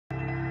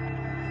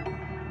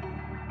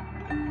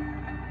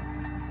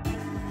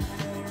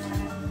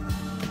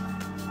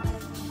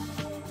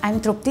I'm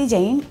Trupti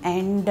Jain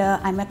and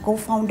I'm a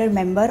co-founder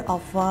member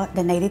of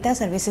the Naireeta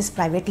Services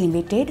Private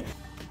Limited.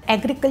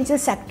 Agriculture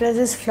sector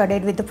is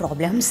flooded with the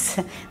problems,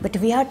 but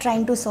we are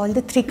trying to solve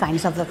the three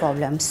kinds of the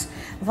problems.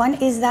 One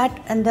is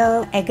that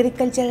the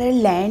agricultural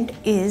land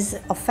is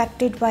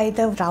affected by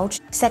the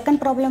drought.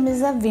 Second problem is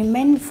that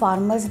women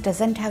farmers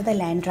doesn't have the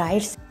land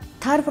rights.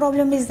 Third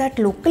problem is that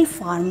local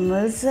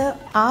farmers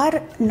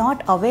are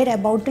not aware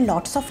about the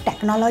lots of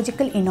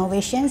technological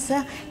innovations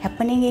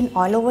happening in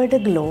all over the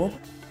globe.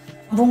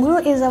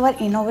 Bungru is our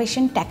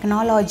innovation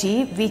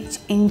technology which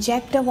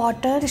inject the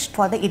water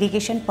for the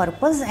irrigation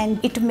purpose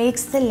and it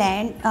makes the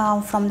land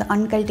from the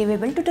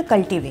uncultivable to the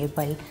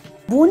cultivable.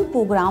 Boon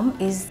program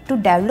is to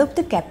develop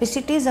the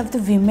capacities of the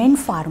women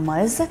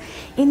farmers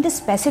in the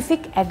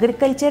specific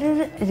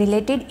agriculture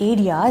related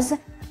areas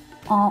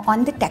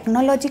on the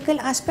technological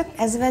aspect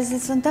as well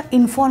as on the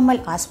informal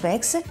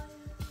aspects.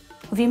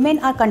 Women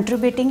are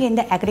contributing in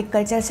the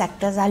agriculture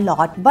sectors a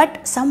lot,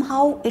 but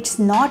somehow it's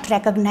not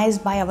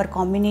recognized by our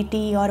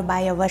community or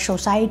by our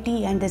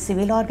society and the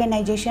civil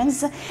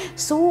organizations.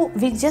 So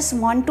we just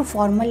want to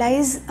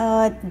formalize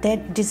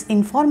these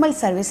informal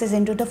services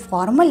into the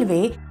formal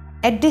way.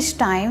 At this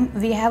time,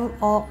 we have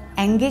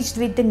engaged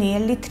with the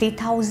nearly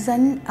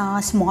 3,000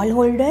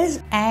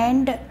 smallholders,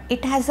 and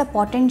it has the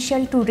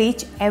potential to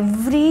reach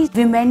every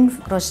woman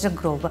across the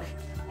globe.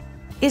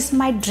 It's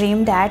my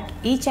dream that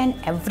each and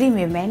every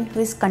woman who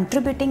is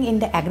contributing in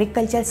the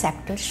agriculture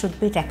sector should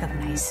be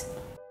recognized.